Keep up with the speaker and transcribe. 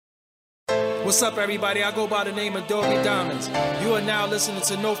What's up, everybody? I go by the name of Doggy Diamonds. You are now listening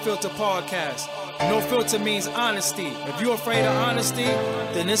to No Filter Podcast. No filter means honesty. If you're afraid of honesty,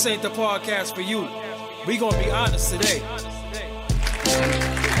 then this ain't the podcast for you. We gonna be honest today.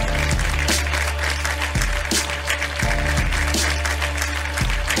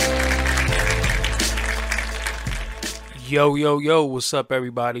 Yo, what's up,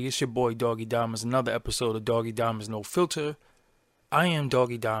 everybody? It's your boy Doggy Diamonds. Another episode of Doggy Diamonds No Filter. I am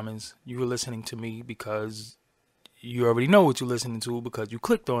Doggy Diamonds. You were listening to me because you already know what you're listening to, because you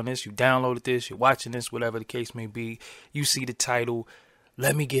clicked on this, you downloaded this, you're watching this, whatever the case may be. You see the title.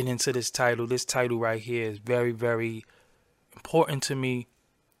 Let me get into this title. This title right here is very, very important to me.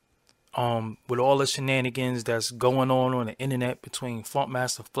 With all the shenanigans that's going on the internet between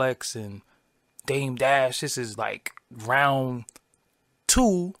Funkmaster Flex and Dame Dash, this is like round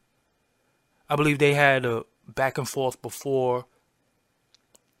 2. I believe they had a back and forth before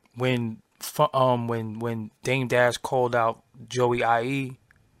when Dame Dash called out Joey IE.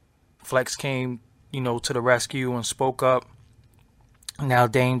 Flex came, to the rescue and spoke up. Now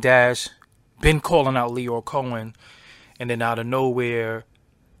Dame Dash been calling out Lyor Cohen, and then out of nowhere,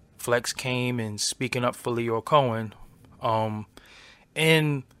 Flex came and speaking up for Lyor Cohen.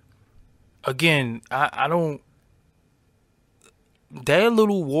 And again, I don't. Their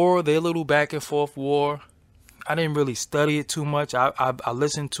little war, their little back and forth war, I didn't really study it too much. I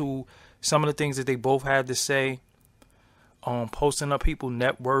listened to some of the things that they both had to say. Posting up people's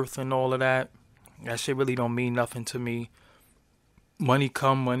net worth and all of that. That shit really don't mean nothing to me. Money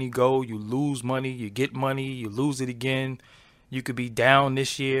come, money go. You lose money, you get money, you lose it again. You could be down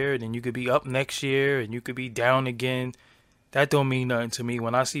this year, and then you could be up next year, and you could be down again. That don't mean nothing to me.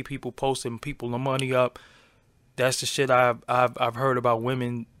 When I see people posting people the money up, that's the shit I've heard about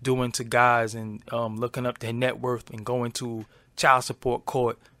women doing to guys, and looking up their net worth and going to child support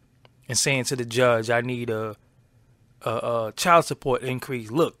court and saying to the judge, I need a child support increase.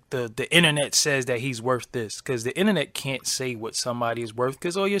 Look, the internet says that he's worth this, because the internet can't say what somebody is worth,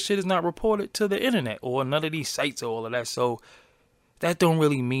 because all your shit is not reported to the internet or none of these sites or all of that. So that don't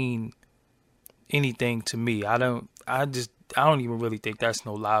really mean anything to me. I don't even really think that's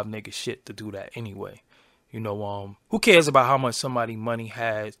no live nigga shit to do that anyway. Who cares about how much somebody money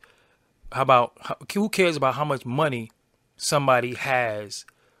has? Who cares about how much money somebody has?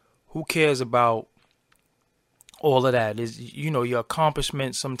 Who cares about all of that? Your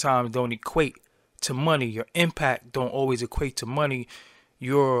accomplishments sometimes don't equate to money. Your impact don't always equate to money.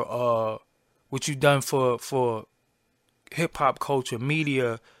 Your what you've done for hip hop culture,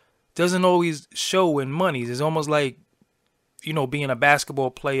 media, doesn't always show in money. It's almost like, being a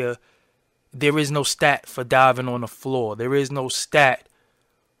basketball player. There is no stat for diving on the floor. There is no stat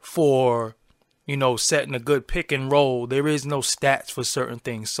for, setting a good pick and roll. There is no stats for certain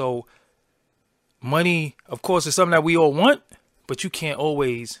things. So money, of course, is something that we all want, but you can't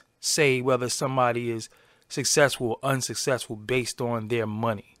always say whether somebody is successful or unsuccessful based on their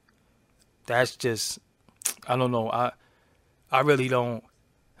money. That's just, I don't know. I really don't,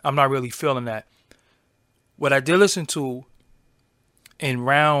 I'm not really feeling that. What I did listen to in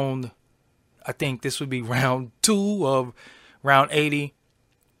I think this would be round 2 of round 80.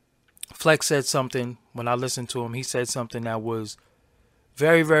 Flex said something when I listened to him. He said something that was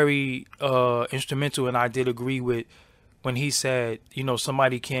very, very instrumental, and I did agree with when he said,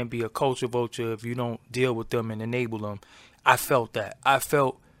 somebody can't be a culture vulture if you don't deal with them and enable them. I felt that. I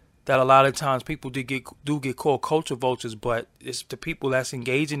felt that a lot of times people do get called culture vultures, but it's the people that's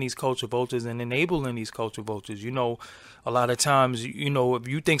engaging these culture vultures and enabling these culture vultures. A lot of times, if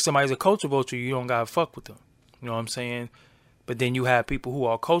you think somebody's a culture vulture, you don't gotta fuck with them. You know what I'm saying? But then you have people who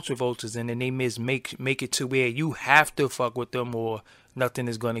are culture vultures, and then they make it to where you have to fuck with them or nothing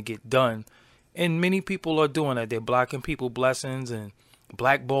is gonna get done. And many people are doing that. They're blocking people blessings and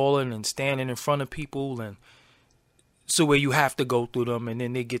blackballing and standing in front of people, and so where you have to go through them, and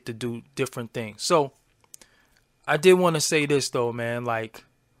then they get to do different things. So I did want to say this though, man, like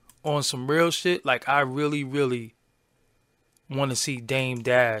on some real shit, like I really, really want to see Dame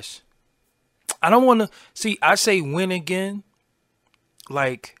Dash. I don't want to see, I say win again.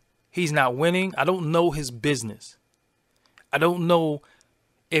 Like he's not winning. I don't know his business. I don't know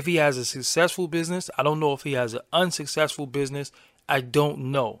if he has a successful business. I don't know if he has an unsuccessful business. I don't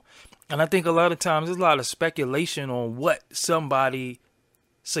know. And I think a lot of times there's a lot of speculation on what somebody's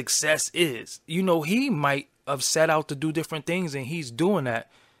success is. He might have set out to do different things, and he's doing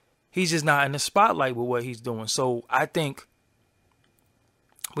that. He's just not in the spotlight with what he's doing. So I think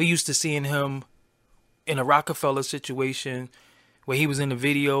we used to seeing him in a Rockefeller situation where he was in the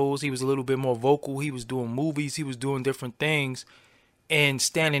videos. He was a little bit more vocal. He was doing movies. He was doing different things. and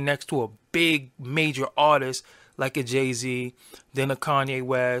standing next to a big major artist like a Jay-Z, then a Kanye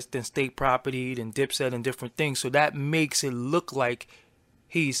West, then State Property, then Dipset, and different things. So that makes it look like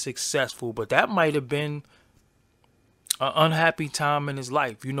he's successful, but that might have been an unhappy time in his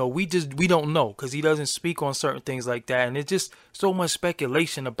life. You know, we don't know because he doesn't speak on certain things like that, and it's just so much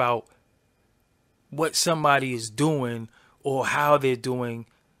speculation about what somebody is doing or how they're doing,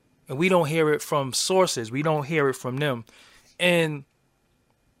 and we don't hear it from sources. We don't hear it from them, and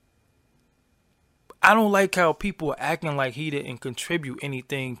I don't like how people are acting like he didn't contribute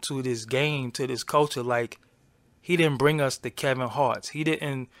anything to this game, to this culture. Like, he didn't bring us the Kevin Harts. He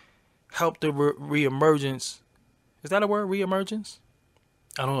didn't help the reemergence. Is that a word? Reemergence?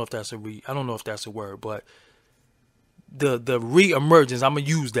 I don't know if that's a word, but the reemergence, I'm gonna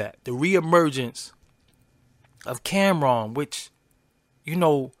use that. The reemergence of Cameron, which, you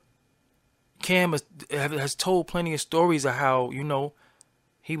know, Cam has told plenty of stories of how, you know,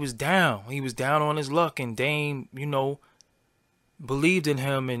 he was down. He was down on his luck, and Dame, you know, believed in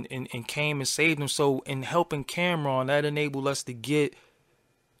him and came and saved him. So in helping Cameron, that enabled us to get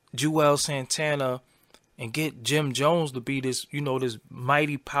Joel Santana and get Jim Jones to be this, you know, this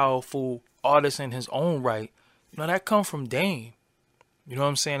mighty powerful artist in his own right. You know, that come from Dame. You know what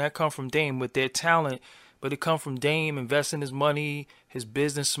I'm saying? That come from Dame with their talent, but it come from Dame investing his money, his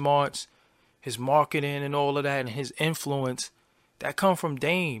business smarts, his marketing and all of that, and his influence. That come from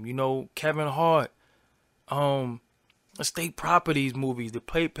Dame. You know, Kevin Hart, State Properties movies, the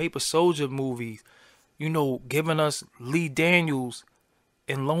Paper Soldier movies, you know, giving us Lee Daniels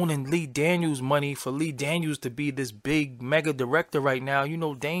and loaning Lee Daniels money for Lee Daniels to be this big mega director right now. You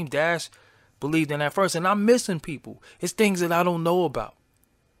know, Dame Dash believed in that first, and I'm missing people. It's things that I don't know about.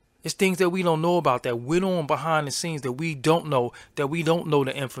 It's things that we don't know about, that went on behind the scenes that we don't know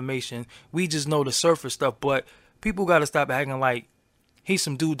the information. We just know the surface stuff, but people got to stop acting like he's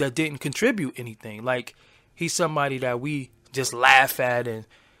some dude that didn't contribute anything. Like, he's somebody that we just laugh at and,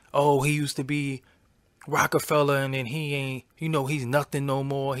 oh, he used to be Rockefeller and then he ain't, you know, he's nothing no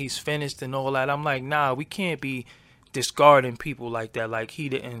more. He's finished and all that. I'm like, nah, we can't be discarding people like that. Like, he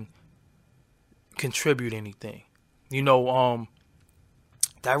didn't contribute anything. You know,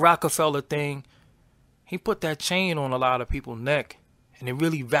 that Rockefeller thing, he put that chain on a lot of people's neck, and it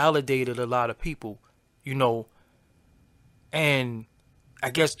really validated a lot of people, you know. And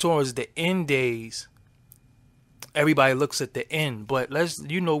I guess towards the end days, everybody looks at the end. But let's,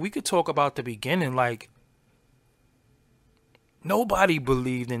 you know, we could talk about the beginning. Like, nobody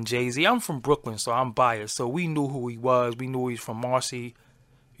believed in Jay-Z. I'm from Brooklyn, so I'm biased. So we knew who he was. We knew he's from Marcy.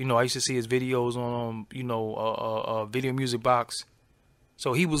 You know, I used to see his videos on, you know, Video Music Box.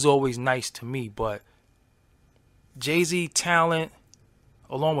 So he was always nice to me. But Jay-Z talent,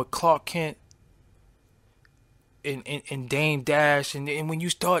 along with Clark Kent and Dame Dash, and when you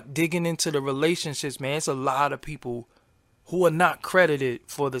start digging into the relationships, man, it's a lot of people who are not credited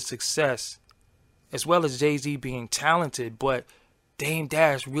for the success, as well as Jay-Z being talented. But Dame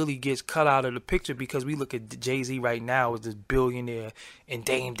Dash really gets cut out of the picture because we look at Jay-Z right now as this billionaire, and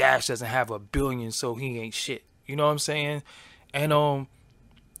Dame Dash doesn't have $1 billion, so he ain't shit. You know what I'm saying? And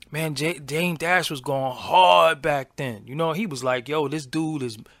man, Dame Dash was going hard back then. You know, he was like, yo, this dude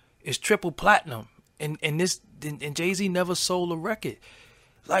is triple platinum. And Jay-Z never sold a record.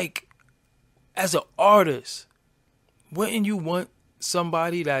 Like, as an artist, wouldn't you want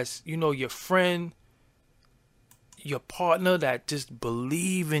somebody that's, you know, your friend, your partner, that just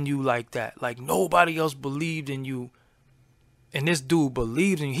believe in you like that? Like, nobody else believed in you, and this dude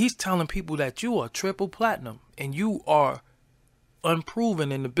believed in you. He's telling people that you are triple platinum and you are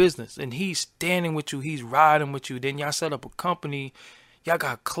unproven in the business, and he's standing with you, he's riding with you. Then y'all set up a company, y'all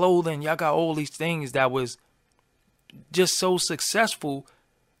got clothing, y'all got all these things that was just so successful,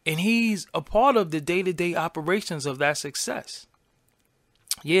 and he's a part of the day-to-day operations of that success.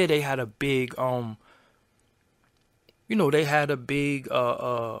 Yeah, they had a big you know, they had a big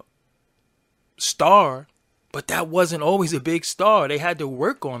star, but that wasn't always a big star. They had to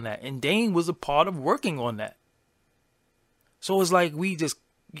work on that, and Dame was a part of working on that. So it's like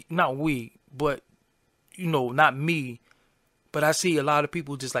not we, but, you know, not me, but I see a lot of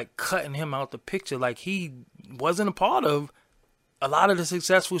people just like cutting him out the picture. Like, he wasn't a part of a lot of the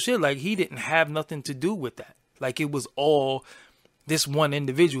successful shit. Like, he didn't have nothing to do with that. Like, it was all this one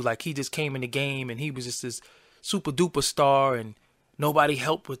individual. Like, he just came in the game and he was just this super duper star and nobody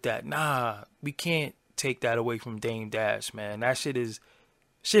helped with that. Nah, we can't take that away from Dame Dash, man. That shit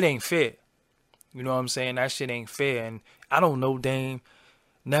ain't fair. You know what I'm saying? That shit ain't fair. And I don't know Dame.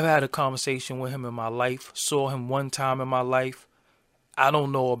 Never had a conversation with him in my life. Saw him one time in my life. I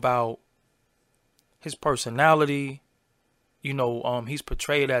don't know about his personality. he's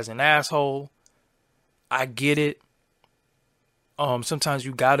portrayed as an asshole. I get it. Sometimes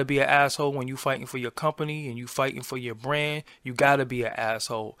you gotta be an asshole when you fighting for your company and you fighting for your brand. You gotta be an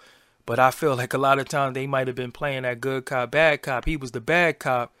asshole. But I feel like a lot of times they might have been playing that good cop, bad cop. He was the bad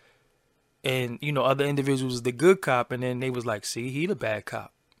cop, and other individuals was the good cop, and then they was like, see, he the bad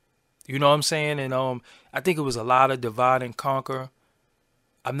cop. You know what I'm saying? And I think it was a lot of divide and conquer.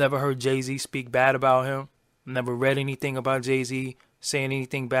 I've never heard Jay-Z speak bad about him. Never read anything about Jay-Z saying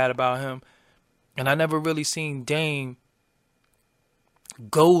anything bad about him. And I never really seen Dame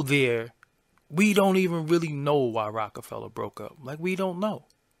go there. We don't even really know why Rockefeller broke up. Like, we don't know.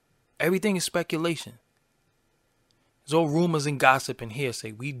 Everything is speculation. There's all rumors and gossip and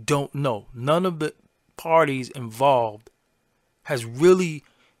hearsay. We don't know. None of the parties involved has really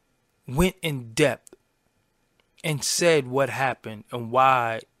went in depth and said what happened and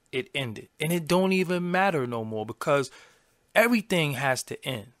why it ended. And it don't even matter no more because everything has to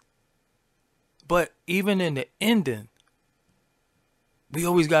end. But even in the ending, we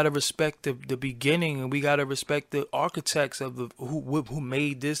always got to respect the beginning, and we got to respect the architects of who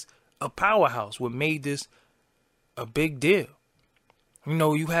made this a powerhouse, what made this a big deal.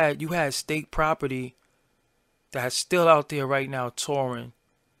 You had state property that's still out there right now touring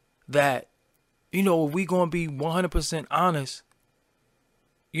that, if we going to be 100% honest,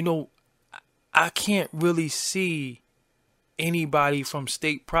 I can't really see anybody from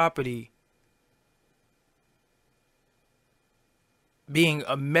state property being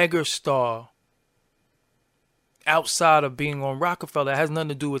a mega star outside of being on Rockefeller. It has nothing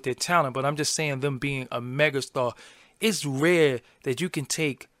to do with their talent, but I'm just saying them being a mega star. It's rare that you can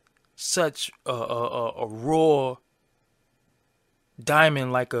take such a raw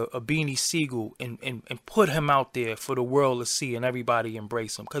diamond like a Beanie Siegel and put him out there for the world to see and everybody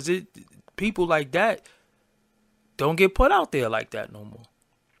embrace him. Because people like that don't get put out there like that no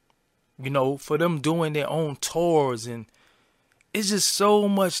more. For them doing their own tours, and it's just so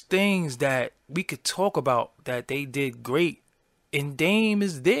much things that we could talk about that they did great. And Dame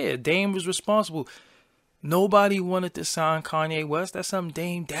is there. Dame was responsible. Nobody wanted to sign Kanye West. That's something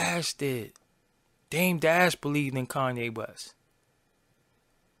Dame Dash did. Dame Dash believed in Kanye West.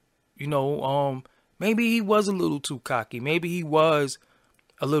 Maybe he was a little too cocky. Maybe he was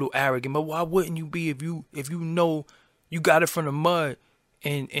a little arrogant. But why wouldn't you be if you know you got it from the mud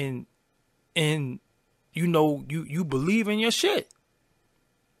and you believe in your shit?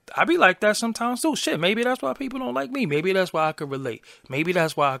 I be like that sometimes too. Shit, maybe that's why people don't like me. Maybe that's why I could relate. Maybe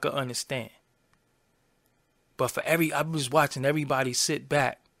that's why I could understand. But I was watching everybody sit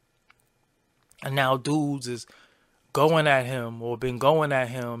back, and now dudes is going at him or been going at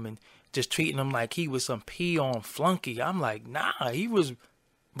him and just treating him like he was some peon flunky. I'm like, nah, he was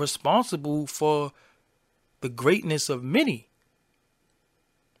responsible for the greatness of many.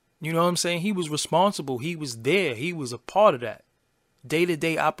 You know what I'm saying? He was responsible. He was there. He was a part of that.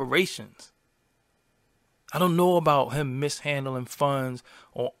 Day-to-day operations. I don't know about him mishandling funds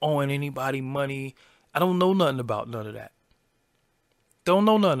or owing anybody money. I don't know nothing about none of that. Don't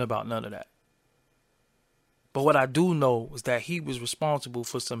know nothing about none of that. But what I do know is that he was responsible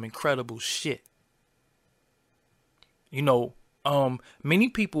for some incredible shit. Many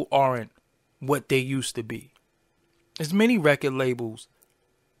people aren't what they used to be. There's many record labels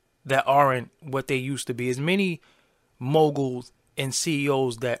that aren't what they used to be. There's many moguls and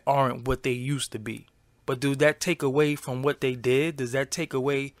CEOs that aren't what they used to be. But does that take away from what they did? Does that take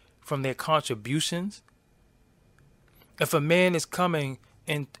away from their contributions? If a man is coming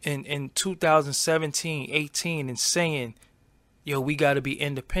in 2017, 18 and saying, yo, we got to be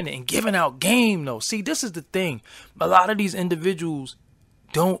independent and giving out game, though. See, this is the thing. A lot of these individuals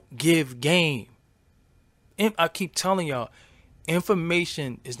don't give game. And I keep telling y'all,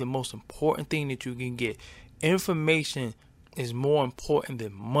 information is the most important thing that you can get. Information is more important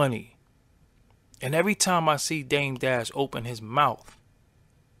than money. And every time I see Dame Dash open his mouth,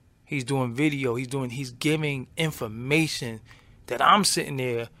 he's doing video, he's giving information that I'm sitting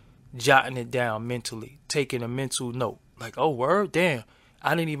there jotting it down mentally, taking a mental note. Like, oh, word, damn,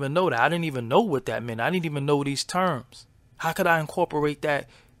 I didn't even know that. I didn't even know what that meant. I didn't even know these terms. How could I incorporate that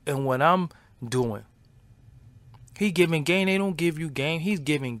in what I'm doing? He giving game. They don't give you game. He's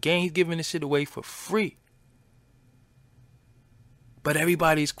giving game. He's giving this shit away for free. But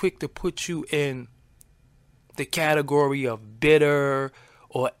everybody's quick to put you in the category of bitter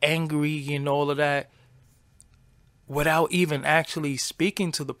or angry and all of that without even actually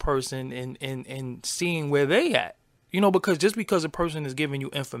speaking to the person and seeing where they at. Because just because a person is giving you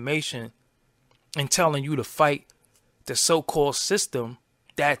information and telling you to fight the so-called system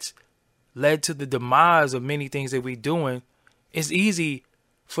that's led to the demise of many things that we're doing, It's easy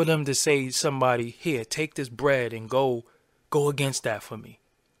for them to say somebody, here, take this bread and go against that for me.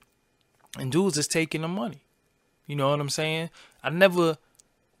 And dudes is taking the money. You know what I'm saying? I never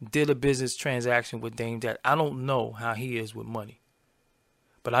did a business transaction with Dame Dash. I don't know how he is with money.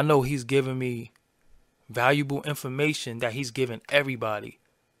 But I know he's giving me valuable information that he's giving everybody.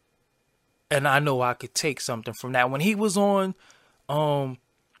 And I know I could take something from that. When he was on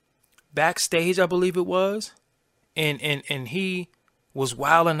backstage, I believe it was, and he was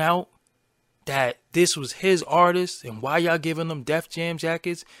wilding out that this was his artist, and why y'all giving them Def Jam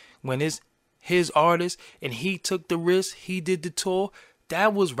jackets when it's his artist, and he took the risk, he did the tour.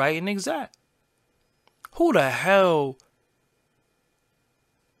 That was right and exact. Who the hell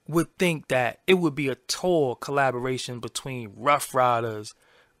would think that it would be a tour collaboration between Rough Riders,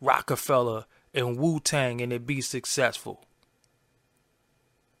 Rockefeller, and Wu-Tang and it be successful?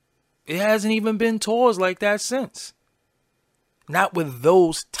 It hasn't even been tours like that since. Not with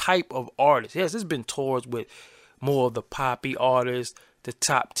those type of artists. Yes, there's been tours with more of the poppy artists, the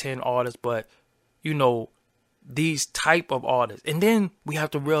top 10 artists, but, you know, these type of artists. And then we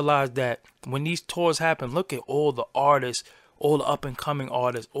have to realize that when these tours happen, look at all the artists, all the up and coming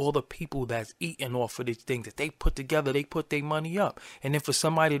artists, all the people that's eating off of these things that they put together, they put their money up. And then for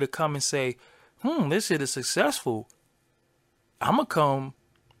somebody to come and say, this shit is successful, I'm going to come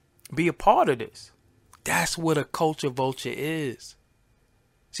be a part of this. That's what a culture vulture is.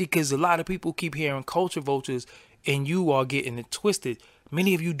 See, because a lot of people keep hearing culture vultures and you are getting it twisted.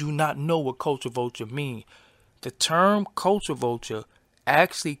 Many of you do not know what culture vulture mean. The term culture vulture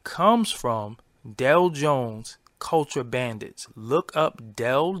actually comes from Del Jones' Culture Bandits. Look up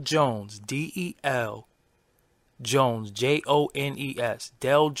Del Jones, D-E-L, Jones, J-O-N-E-S,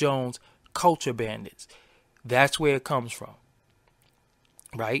 Del Jones' Culture Bandits. That's where it comes from,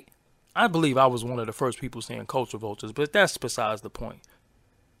 right? I believe I was one of the first people saying culture vultures, but that's besides the point.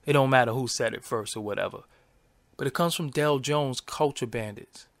 It don't matter who said it first or whatever. But it comes from Del Jones' Culture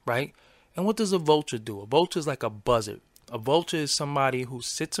Bandits, right? And what does a vulture do? A vulture is like a buzzard. A vulture is somebody who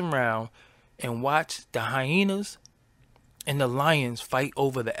sits around and watch the hyenas and the lions fight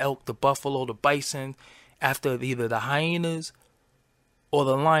over the elk, the buffalo, the bison, after either the hyenas or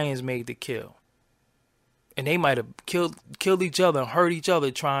the lions made the kill. And they might have killed each other and hurt each other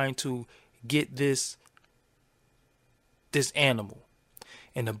trying to get this animal.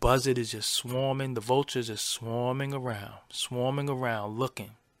 And the buzzard is just swarming. The vultures are swarming around,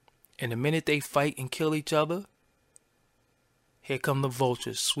 looking. And the minute they fight and kill each other, here come the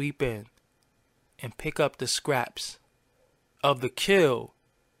vultures, sweep in and pick up the scraps of the kill.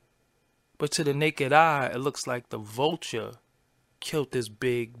 But to the naked eye, it looks like the vulture killed this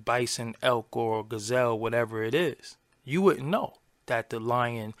big bison, elk, or gazelle, whatever it is. You wouldn't know that the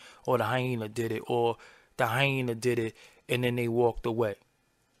lion or the hyena did it, or the hyena did it and then they walked away.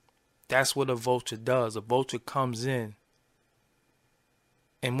 That's what a vulture does. A vulture comes in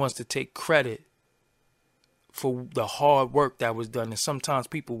and wants to take credit for the hard work that was done. And sometimes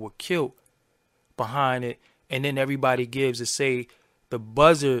people were killed behind it. And then everybody gives to say the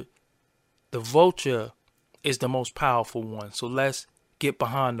buzzard, the vulture is the most powerful one. So let's get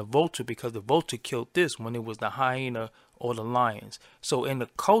behind the vulture because the vulture killed this when it was the hyena or the lions. So in the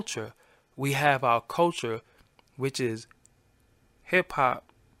culture, we have our culture, which is hip hop.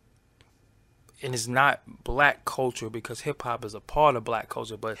 And it's not black culture because hip hop is a part of black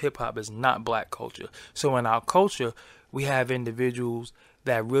culture, but hip hop is not black culture. So in our culture, we have individuals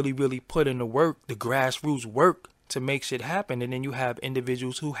that really, really put in the work, the grassroots work to make shit happen. And then you have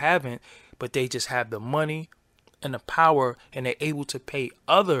individuals who haven't, but they just have the money and the power and they're able to pay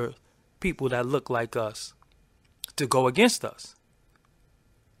other people that look like us to go against us.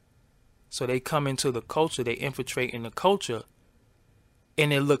 So they come into the culture, they infiltrate in the culture,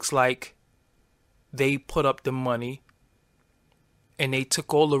 and it looks like they put up the money and they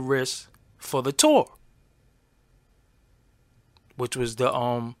took all the risks for the tour, which was the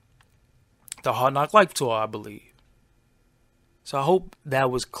Hard Knock Life tour, I believe. So I hope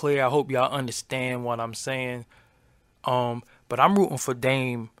that was clear. I hope y'all understand what I'm saying. But I'm rooting for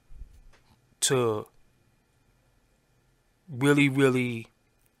Dame to really, really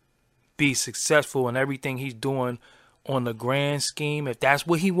be successful in everything he's doing on the grand scheme, if that's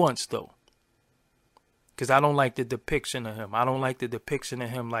what he wants, though. Because I don't like the depiction of him. I don't like the depiction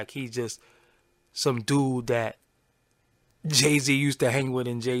of him like he's just some dude that Jay-Z used to hang with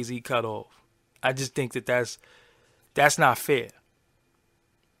and Jay-Z cut off. I just think that that's not fair.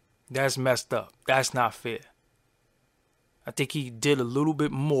 That's messed up. That's not fair. I think he did a little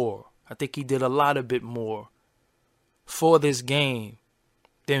bit more. I think he did a lot of bit more for this game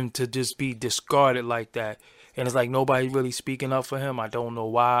than to just be discarded like that. And it's like nobody's really speaking up for him. I don't know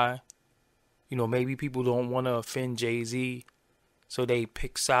why. You know, maybe people don't want to offend Jay-Z, so they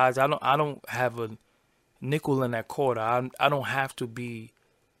pick sides. I don't have a nickel in that quarter. I don't have to be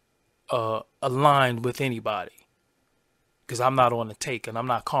aligned with anybody, because I'm not on the take and I'm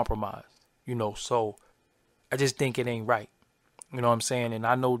not compromised. You know, so I just think it ain't right. You know what I'm saying? And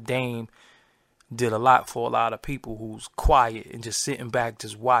I know Dame did a lot for a lot of people who's quiet and just sitting back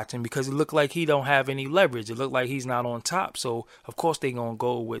just watching, because it looked like he don't have any leverage. It looked like he's not on top. So of course they gonna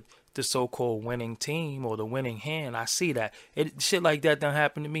go with the so-called winning team or the winning hand. I see that. Shit like that done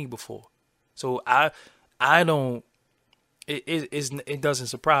happened to me before. So I don't, it doesn't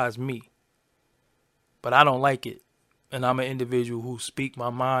surprise me. But I don't like it. And I'm an individual who speak my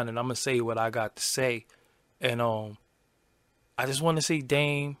mind, and I'm gonna say what I got to say. And I just want to see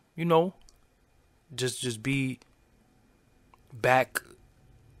Dame, you know, just be back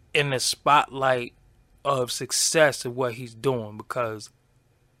in the spotlight of success of what he's doing, because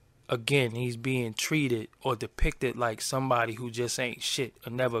again, he's being treated or depicted like somebody who just ain't shit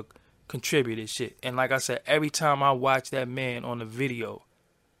or never contributed shit. And like I said, every time I watch that man on the video,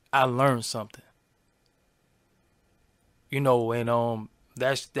 I learn something. You know, and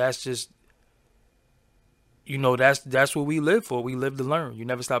that's just, you know, that's what we live for. We live to learn. You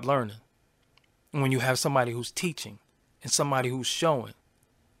never stop learning. And when you have somebody who's teaching and somebody who's showing,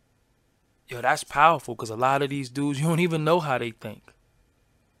 yo, that's powerful, because a lot of these dudes, you don't even know how they think.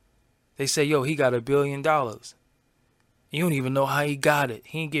 They say, yo, he got $1 billion. You don't even know how he got it.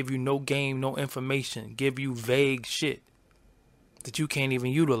 He ain't give you no game, no information. Give you vague shit that you can't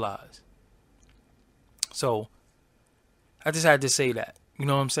even utilize. So I just had to say that. You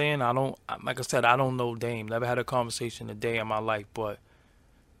know what I'm saying? Like I said, I don't know Dame. Never had a conversation a day in my life, but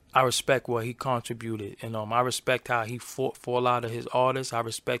I respect what he contributed. And I respect how he fought for a lot of his artists. I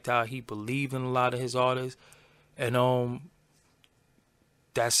respect how he believed in a lot of his artists. And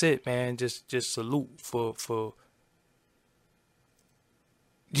that's it, man. Just salute for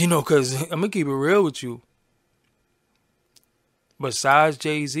you know, because I'm going to keep it real with you. Besides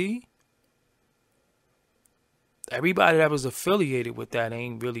Jay-Z, everybody that was affiliated with that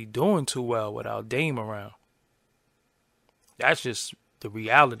ain't really doing too well without Dame around. That's just the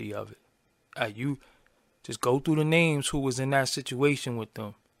reality of it. You just go through the names who was in that situation with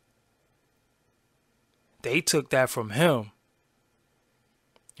them. They took that from him.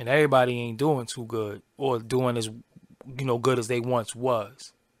 And everybody ain't doing too good, or doing as, you know, good as they once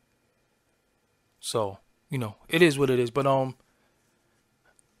was. So, you know, it is what it is. But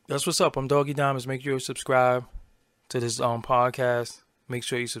that's what's up. I'm Doggy Diamonds. Make sure you subscribe to this podcast. Make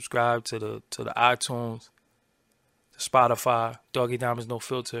sure you subscribe to the iTunes, the Spotify, Doggy Diamonds No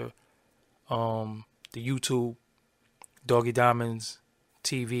Filter, the YouTube, Doggy Diamonds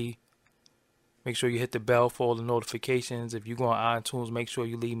TV. Make sure you hit the bell for all the notifications. If you go on iTunes, make sure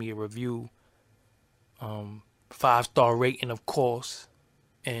you leave me a review. 5-star rating, of course.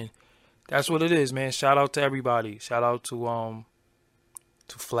 And that's what it is, man. Shout out to everybody. Shout out to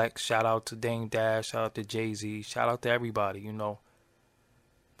Flex. Shout out to Dame Dash. Shout out to Jay-Z. Shout out to everybody, you know.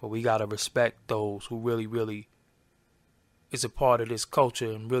 But we got to respect those who really, really is a part of this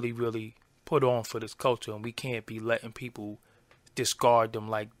culture and really, really put on for this culture. And we can't be letting people discard them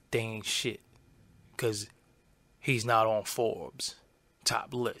like they ain't shit, because he's not on Forbes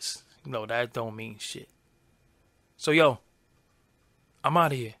top list. You know, that don't mean shit. So, yo, I'm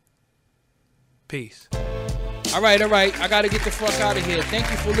out of here. Peace. All right. I got to get the fuck out of here. Thank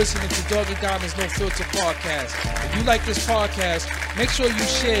you for listening to Doggy Diamonds No Filter podcast. If you like this podcast, make sure you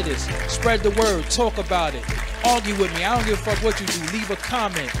share this. Spread the word. Talk about it. Argue with me. I don't give a fuck what you do. Leave a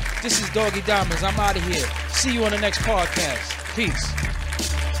comment. This is Doggy Diamonds. I'm out of here. See you on the next podcast. Peace.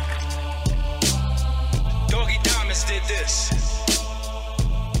 Doggy Diamonds did this.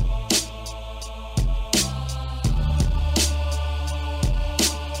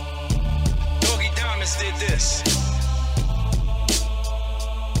 Doggy Diamonds did this.